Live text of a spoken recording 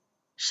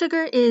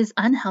Sugar is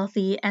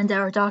unhealthy, and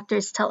our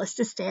doctors tell us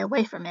to stay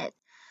away from it.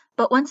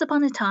 But once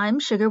upon a time,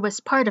 sugar was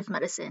part of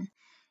medicine.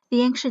 The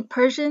ancient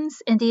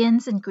Persians,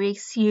 Indians, and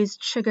Greeks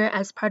used sugar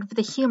as part of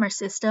the humor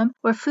system,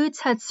 where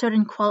foods had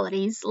certain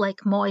qualities,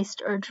 like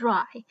moist or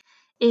dry.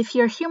 If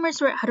your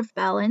humors were out of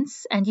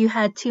balance, and you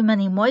had too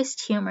many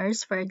moist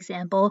humors, for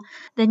example,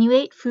 then you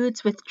ate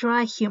foods with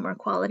dry humor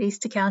qualities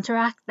to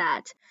counteract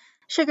that.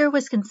 Sugar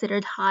was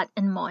considered hot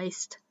and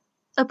moist.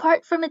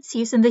 Apart from its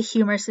use in the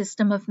humor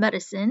system of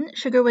medicine,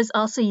 sugar was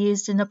also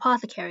used in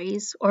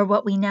apothecaries, or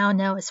what we now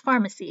know as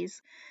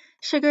pharmacies.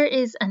 Sugar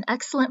is an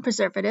excellent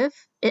preservative.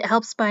 It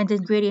helps bind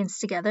ingredients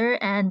together,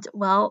 and,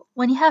 well,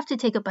 when you have to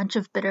take a bunch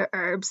of bitter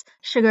herbs,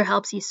 sugar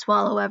helps you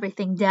swallow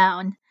everything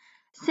down.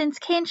 Since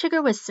cane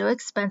sugar was so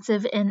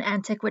expensive in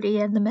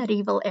antiquity and the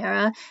medieval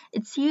era,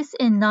 its use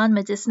in non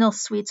medicinal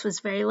sweets was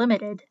very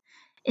limited.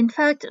 In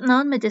fact,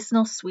 non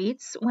medicinal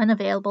sweets, when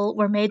available,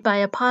 were made by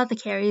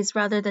apothecaries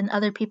rather than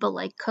other people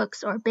like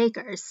cooks or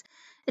bakers.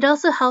 It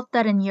also helped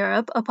that in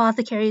Europe,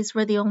 apothecaries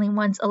were the only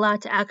ones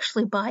allowed to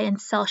actually buy and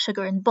sell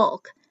sugar in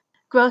bulk.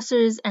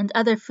 Grocers and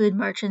other food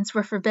merchants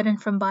were forbidden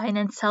from buying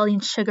and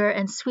selling sugar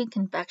and sweet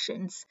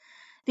confections.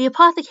 The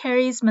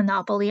apothecaries'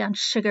 monopoly on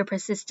sugar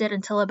persisted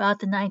until about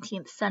the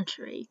 19th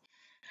century.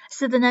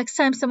 So the next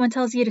time someone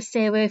tells you to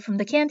stay away from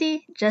the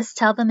candy, just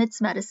tell them it's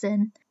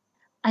medicine.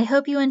 I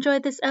hope you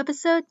enjoyed this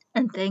episode,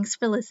 and thanks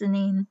for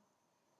listening.